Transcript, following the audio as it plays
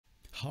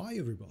Hi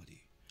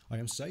everybody, I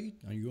am Saeed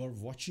and you are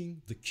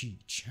watching the Key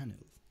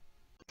channel.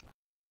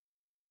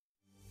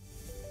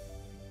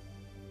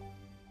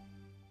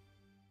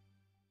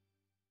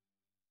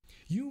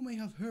 You may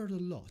have heard a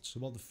lot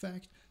about the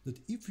fact that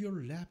if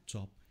your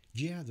laptop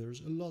gathers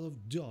a lot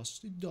of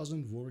dust, it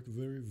doesn't work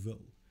very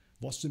well.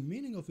 What's the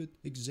meaning of it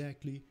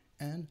exactly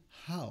and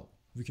how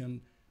we can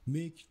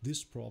make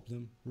this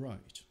problem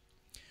right?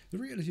 The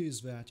reality is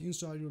that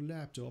inside your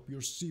laptop,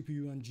 your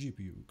CPU and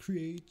GPU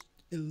create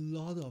a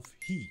lot of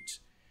heat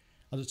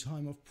at the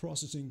time of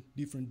processing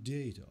different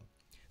data.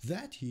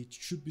 That heat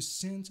should be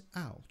sent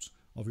out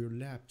of your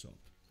laptop.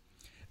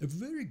 A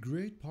very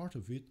great part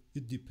of it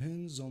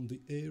depends on the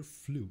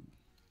airflow.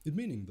 It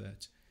meaning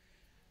that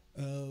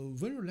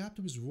when your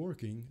laptop is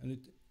working and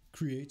it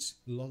creates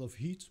a lot of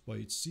heat by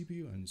its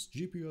CPU and its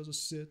GPU, as I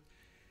said,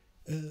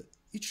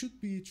 it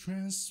should be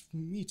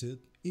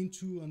transmitted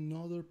into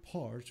another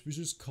part which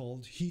is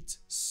called heat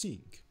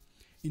sink.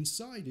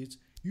 Inside it,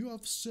 you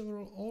have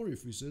several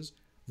orifices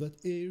that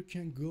air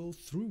can go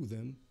through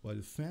them by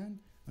the fan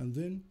and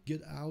then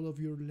get out of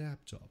your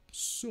laptop.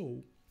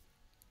 So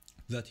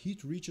that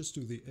heat reaches to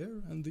the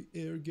air and the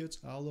air gets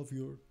out of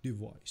your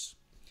device.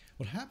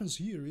 What happens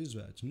here is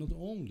that not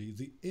only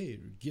the air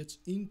gets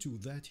into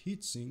that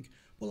heat sink,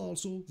 but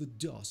also the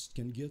dust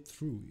can get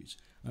through it.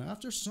 And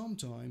after some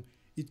time,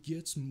 it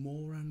gets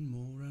more and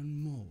more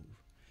and more.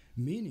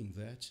 Meaning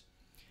that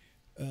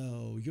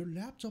your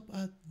laptop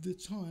at the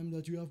time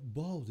that you have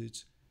bought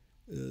it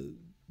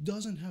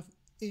doesn't have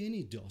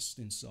any dust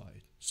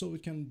inside, so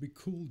it can be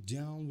cooled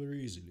down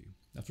very easily.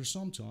 After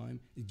some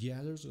time, it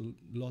gathers a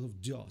lot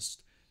of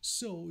dust,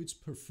 so its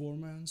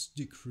performance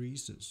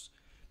decreases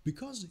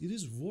because it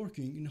is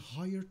working in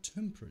higher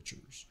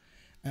temperatures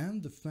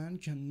and the fan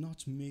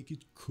cannot make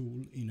it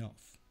cool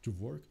enough to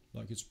work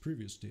like its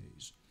previous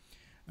days.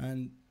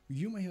 And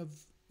you may have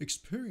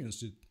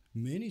experienced it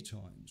many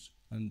times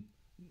and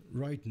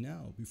right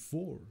now,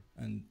 before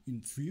and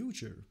in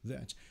future,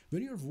 that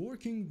when you're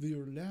working with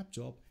your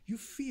laptop, you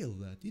feel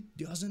that it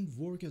doesn't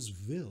work as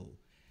well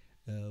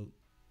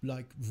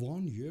like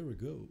 1 year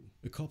ago,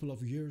 a couple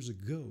of years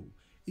ago.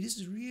 It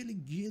is really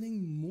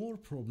getting more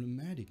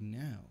problematic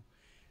now.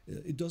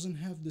 It doesn't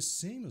have the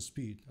same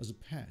speed as the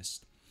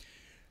past.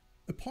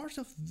 A part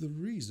of the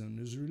reason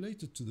is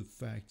related to the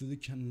fact that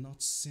it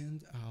cannot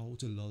send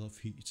out a lot of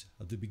heat.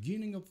 At the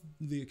beginning of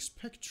the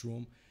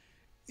spectrum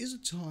is a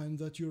time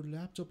that your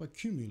laptop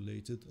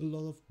accumulated a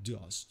lot of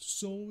dust,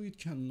 so it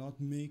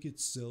cannot make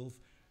itself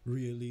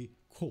really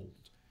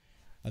cold.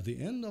 At the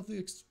end of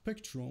the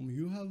spectrum,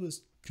 you have a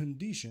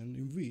condition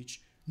in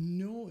which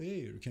no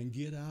air can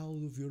get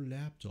out of your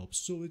laptop,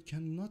 so it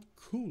cannot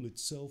cool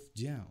itself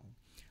down.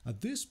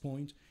 At this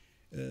point,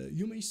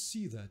 you may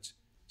see that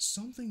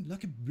something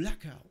like a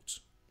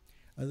blackout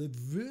at a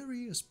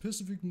very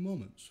specific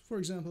moment. For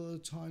example, at a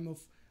time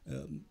of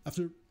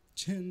after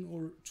 10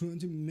 or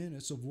 20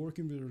 minutes of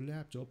working with your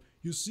laptop,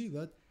 you see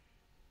that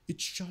it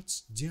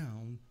shuts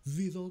down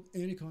without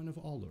any kind of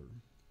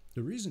alarm.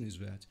 The reason is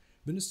that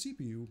when the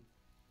CPU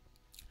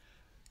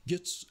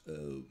gets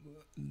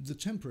the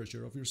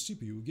temperature of your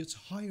CPU gets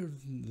higher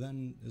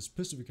than a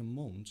specific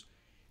amount,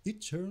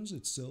 it turns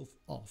itself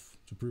off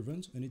to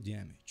prevent any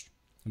damage.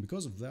 And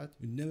because of that,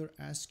 it never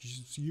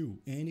asks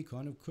you any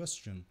kind of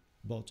question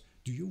about,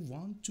 do you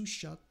want to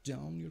shut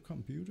down your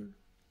computer?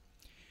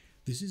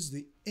 This is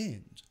the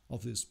end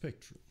of the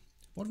spectrum.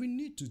 What we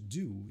need to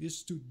do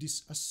is to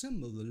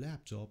disassemble the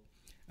laptop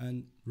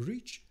and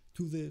reach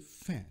to the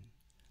fan.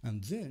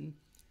 And then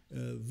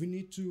we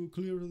need to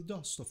clear the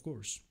dust, of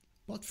course.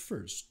 But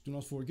first, do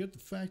not forget the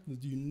fact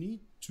that you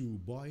need to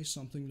buy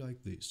something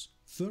like this.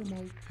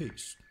 Thermal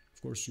paste.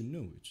 Of course you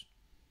know it.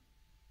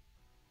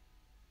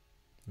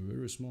 A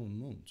very small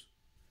amount.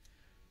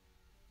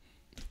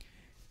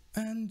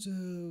 And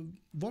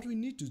what we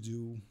need to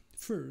do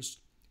first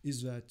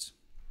is that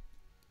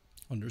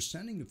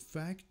understanding the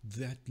fact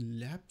that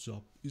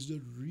laptop is a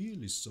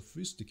really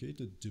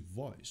sophisticated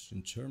device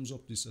in terms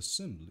of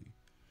disassembly.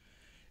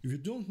 If you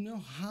don't know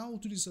how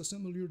to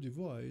disassemble your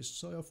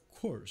device, I of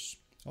course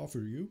offer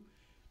you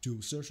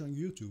to search on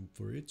YouTube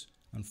for it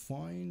and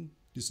find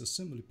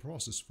disassembly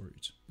process for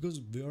it, because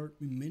they are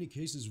in many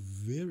cases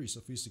very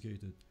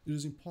sophisticated. It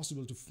is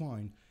impossible to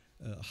find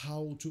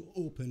how to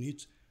open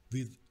it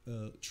with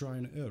try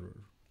and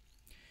error.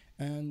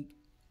 And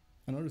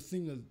another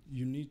thing that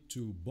you need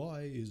to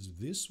buy is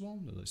this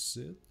one that I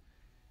said,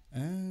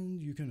 and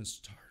you can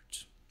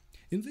start.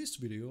 In this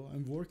video,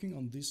 I'm working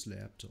on this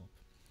laptop.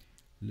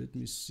 Let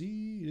me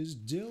see, it is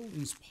Dell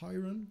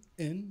Inspiron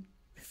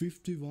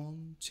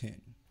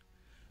N5110,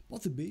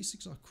 but the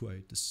basics are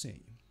quite the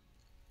same.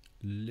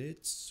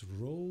 Let's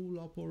roll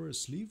up our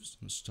sleeves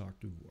and start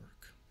the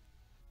work.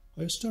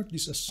 I start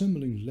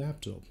disassembling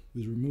laptop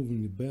with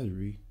removing the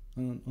battery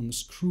and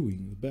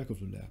unscrewing the back of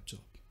the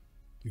laptop.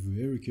 Be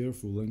very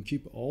careful and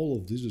keep all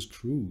of these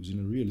screws in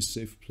a really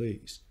safe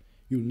place.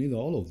 You'll need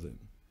all of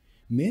them.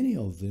 Many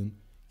of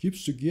them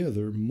keeps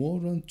together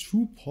more than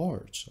 2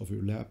 parts of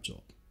your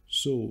laptop.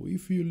 So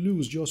if you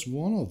lose just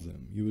one of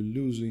them, you will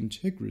lose the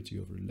integrity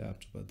of your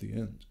laptop at the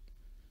end.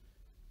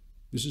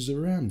 This is the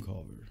RAM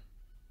cover.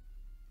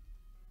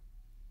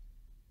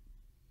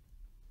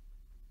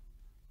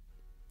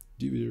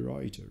 DVD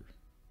writer.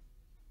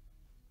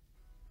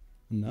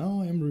 And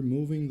now I am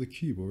removing the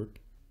keyboard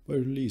by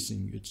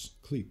releasing its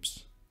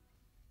clips.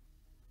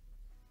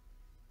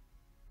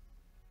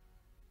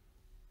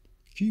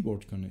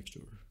 Keyboard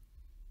connector.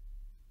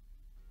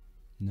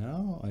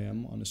 Now I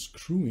am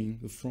unscrewing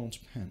the front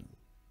panel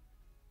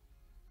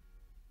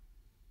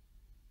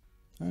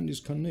and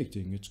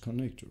disconnecting its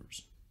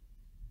connectors.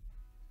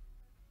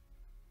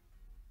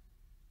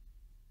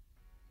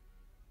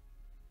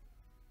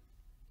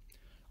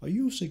 I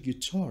use a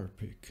guitar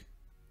pick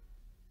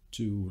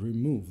to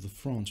remove the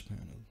front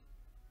panel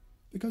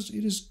because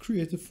it is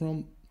created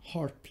from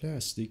hard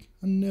plastic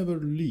and never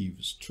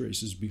leaves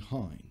traces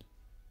behind.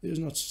 It is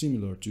not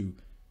similar to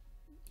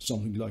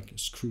something like a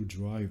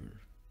screwdriver.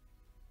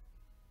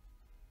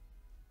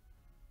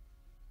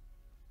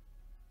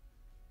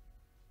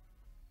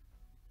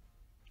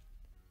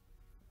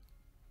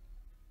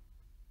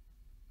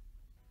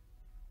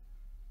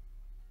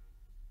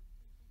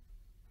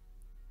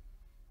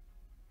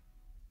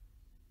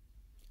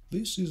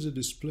 This is a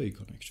display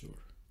connector,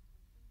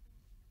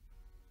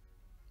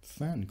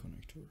 fan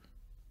connector,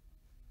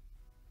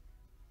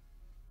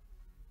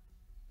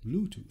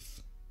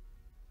 Bluetooth,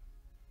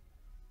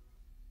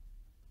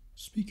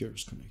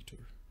 speakers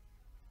connector,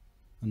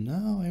 and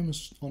now I am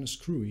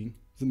unscrewing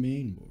the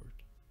main board.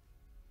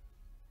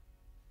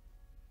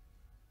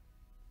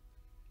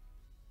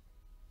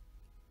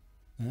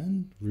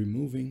 And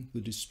removing the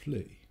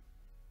display.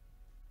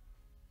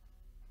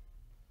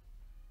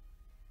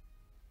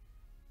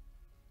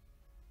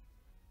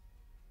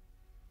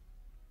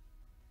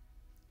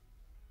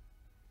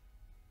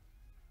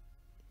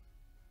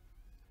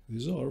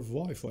 These are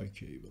Wi-Fi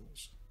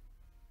cables.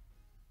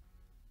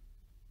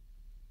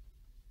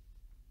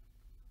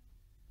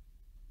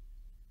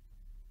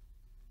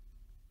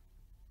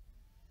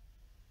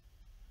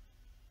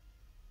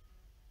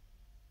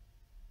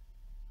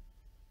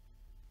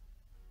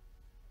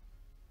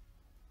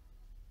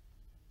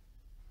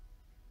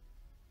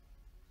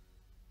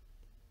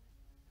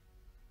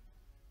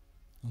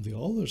 On the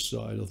other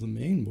side of the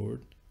main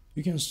board,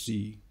 you can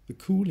see the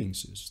cooling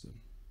system.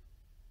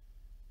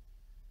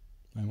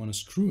 I'm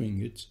unscrewing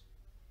it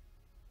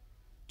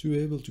to be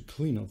able to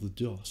clean up the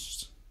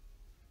dust.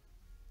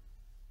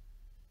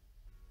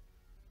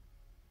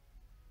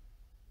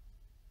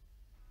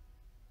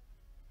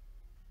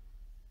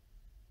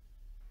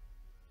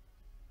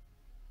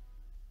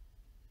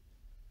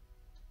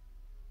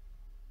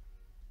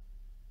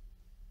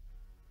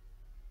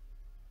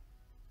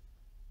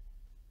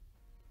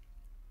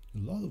 A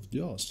lot of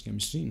dust can be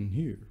seen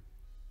here.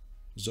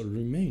 These are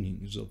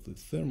remainings of the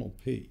thermal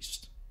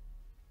paste.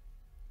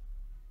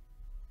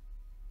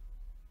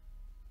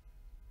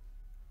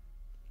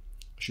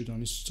 I should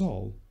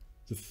uninstall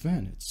the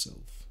fan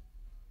itself.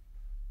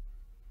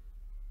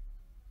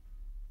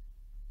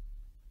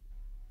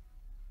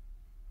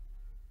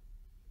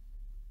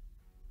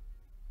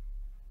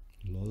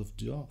 A lot of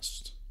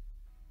dust.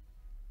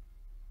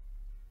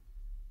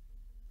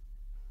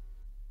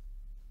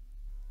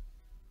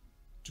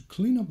 To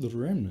clean up the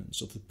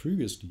remnants of the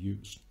previously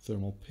used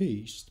thermal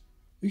paste,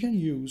 you can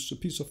use a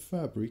piece of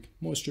fabric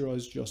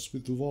moisturized just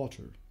with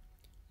water.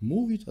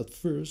 Move it at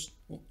first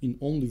in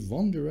only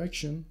one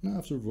direction and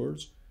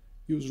afterwards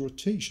use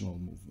rotational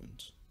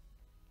movement.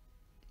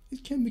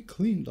 It can be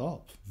cleaned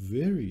up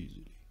very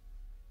easily.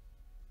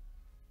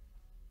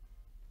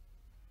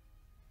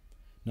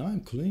 Now I'm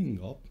cleaning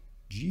up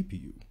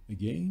GPU,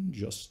 again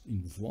just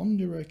in one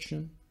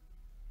direction,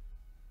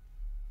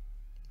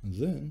 and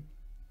then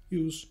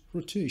use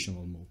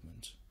rotational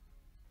movement.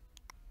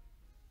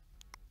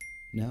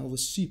 Now the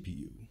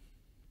CPU.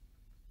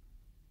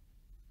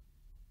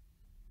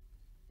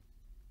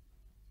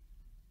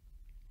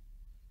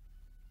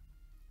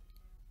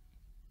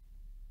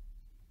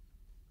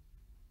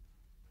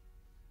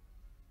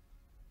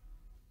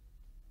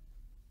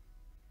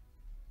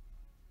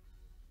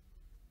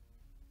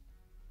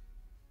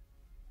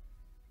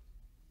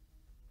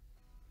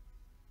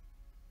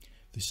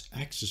 This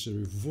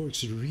accessory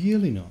works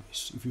really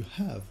nice. If you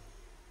have,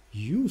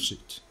 use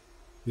it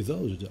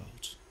without a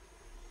doubt.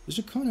 It's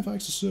a kind of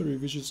accessory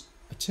which is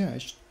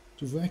attached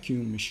to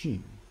vacuum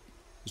machine.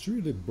 It's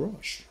really a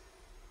brush.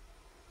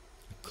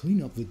 I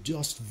clean up the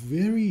dust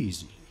very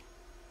easily.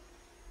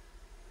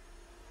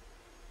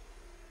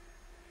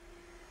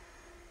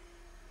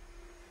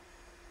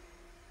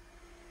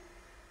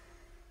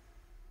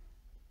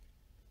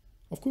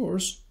 Of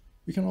course,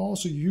 we can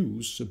also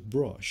use a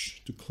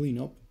brush to clean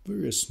up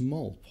very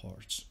small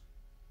parts.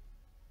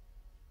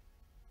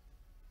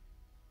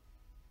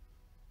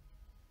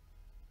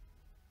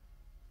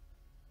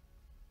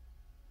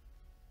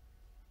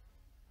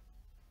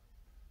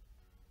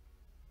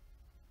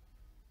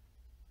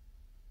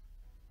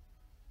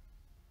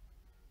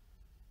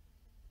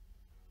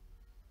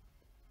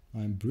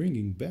 I'm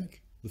bringing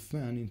back the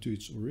fan into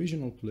its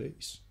original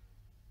place.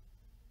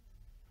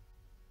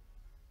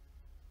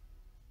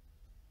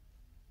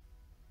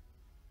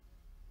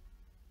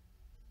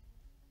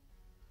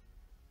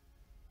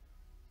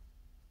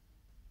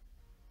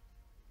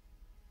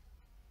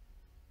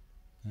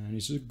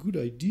 it's a good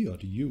idea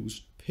to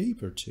use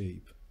paper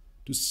tape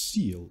to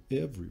seal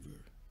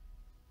everywhere.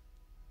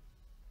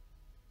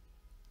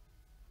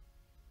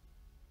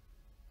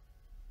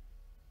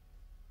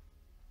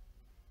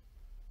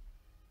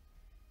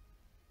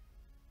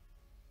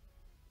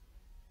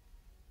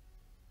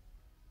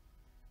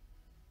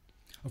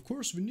 Of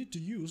course, we need to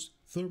use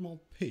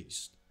thermal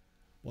paste,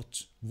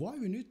 but why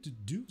we need to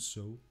do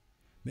so?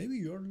 Maybe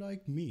you're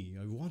like me,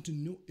 I want to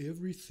know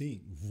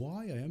everything,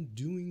 why I am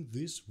doing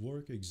this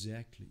work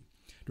exactly.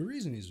 The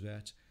reason is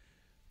that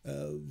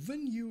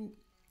when you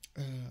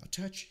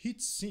attach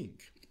heat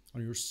sink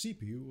on your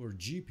CPU or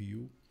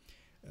GPU,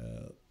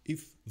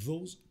 if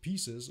those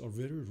pieces are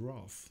very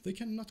rough, they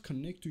cannot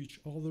connect to each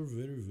other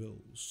very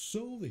well,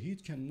 so the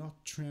heat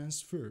cannot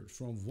transfer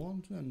from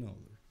one to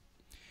another.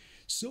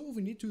 So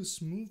we need to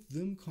smooth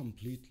them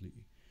completely.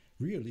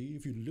 Really,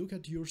 if you look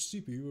at your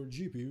CPU or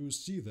GPU, you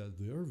see that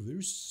they are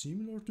very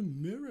similar to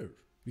mirror.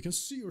 You can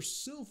see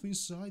yourself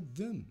inside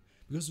them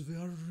because they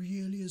are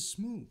really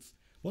smooth.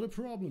 But the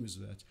problem is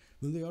that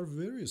when they are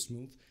very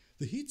smooth,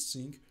 the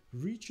heatsink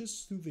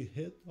reaches to the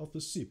head of the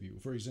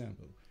CPU, for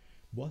example.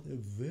 But a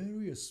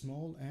very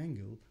small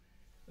angle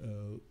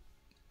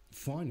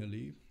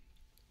finally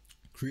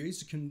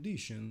creates a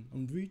condition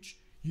on which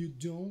you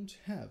don't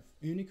have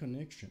any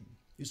connection.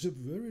 It's a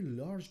very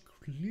large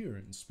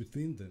clearance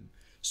between them,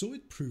 so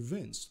it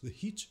prevents the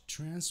heat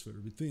transfer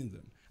between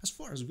them. As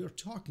far as we are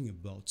talking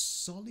about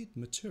solid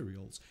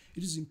materials,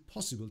 it is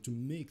impossible to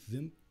make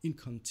them in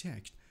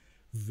contact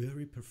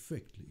very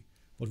perfectly.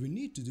 What we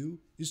need to do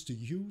is to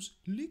use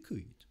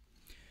liquid.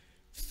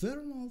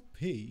 Thermal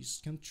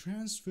paste can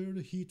transfer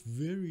the heat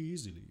very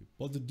easily,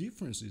 but the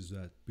difference is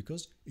that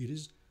because it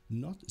is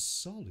not a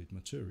solid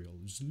material,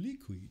 it's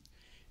liquid,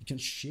 it can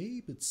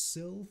shape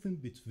itself in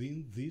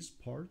between these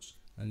parts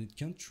and it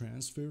can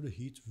transfer the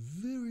heat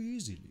very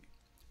easily.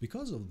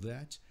 Because of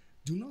that,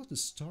 do not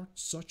start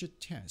such a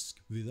task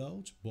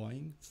without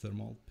buying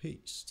thermal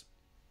paste.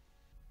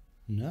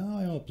 Now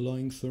I am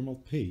applying thermal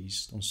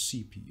paste on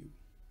CPU.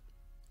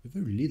 A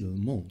very little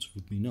amount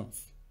would be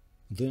enough.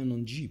 Then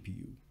on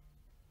GPU.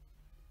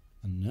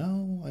 And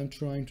now I am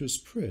trying to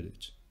spread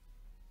it.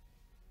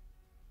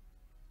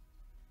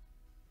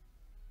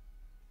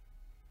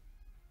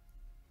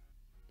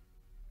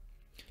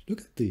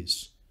 Look at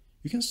this.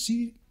 You can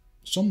see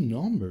some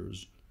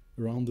numbers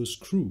around the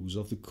screws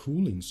of the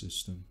cooling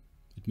system.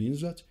 It means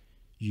that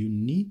you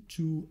need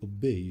to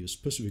obey a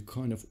specific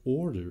kind of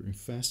order in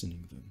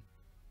fastening them.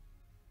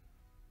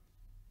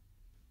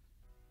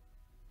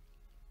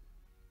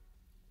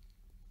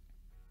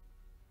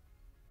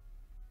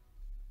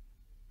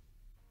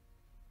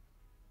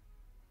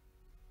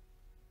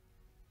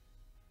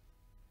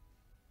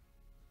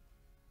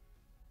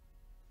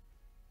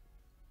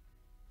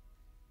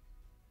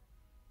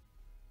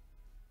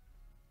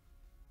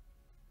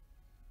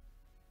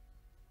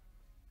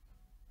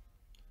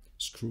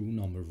 Screw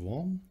number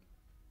 1,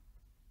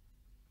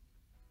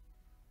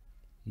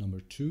 number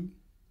 2,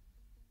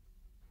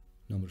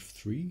 number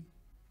 3,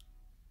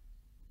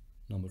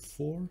 number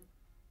 4,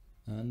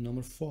 and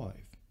number 5.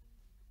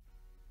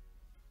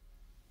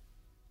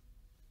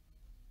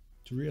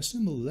 To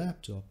reassemble the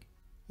laptop,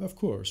 of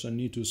course, I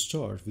need to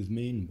start with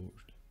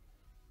mainboard.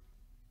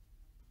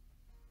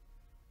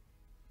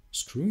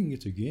 Screwing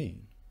it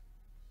again.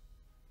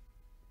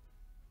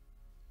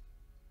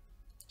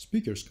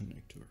 Speakers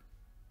connector.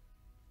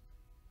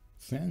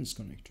 Fans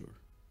connector,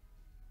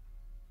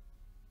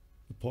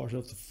 a part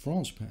of the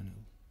front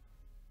panel,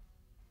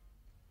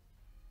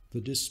 the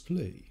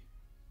display,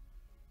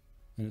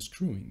 and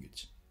screwing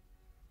it.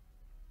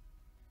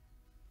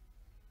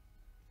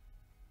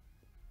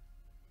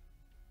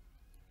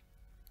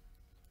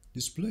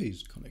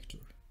 Displays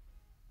connector,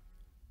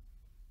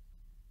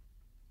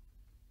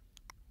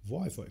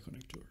 Wi-Fi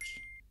connectors,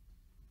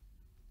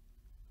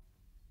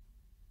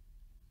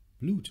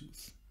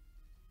 Bluetooth.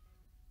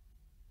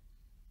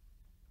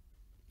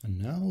 And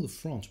now the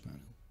front panel.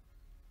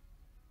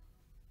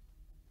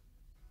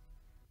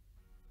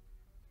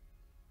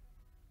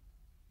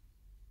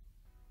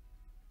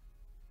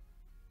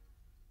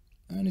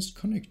 And its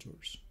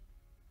connectors.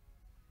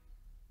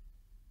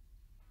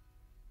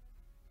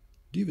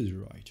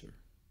 DVD writer.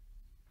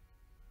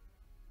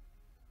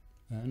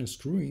 And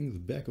screwing the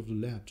back of the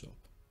laptop.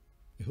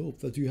 I hope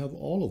that you have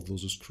all of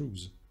those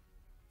screws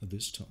at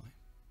this time.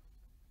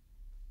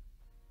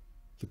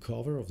 The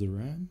cover of the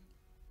RAM.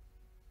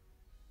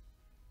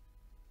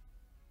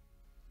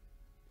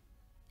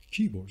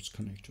 Keyboard's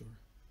connector,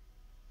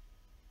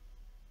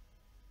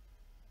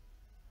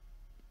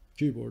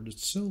 keyboard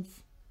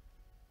itself,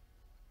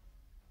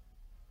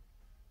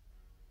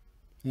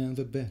 and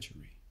the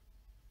battery.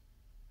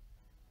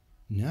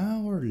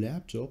 Now our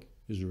laptop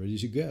is ready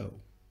to go.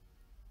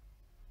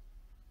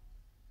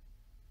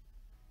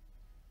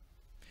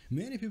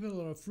 Many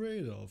people are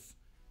afraid of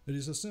a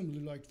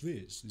disassembly like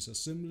this,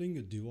 disassembling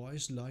a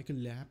device like a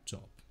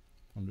laptop,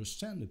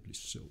 understandably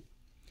so.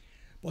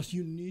 But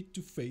you need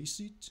to face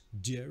it,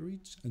 dare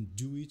it, and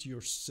do it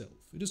yourself.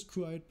 It is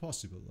quite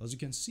possible. As you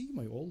can see,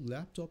 my old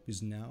laptop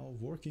is now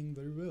working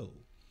very well.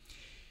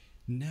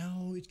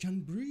 Now it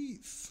can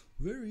breathe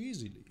very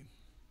easily.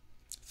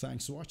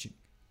 Thanks for watching.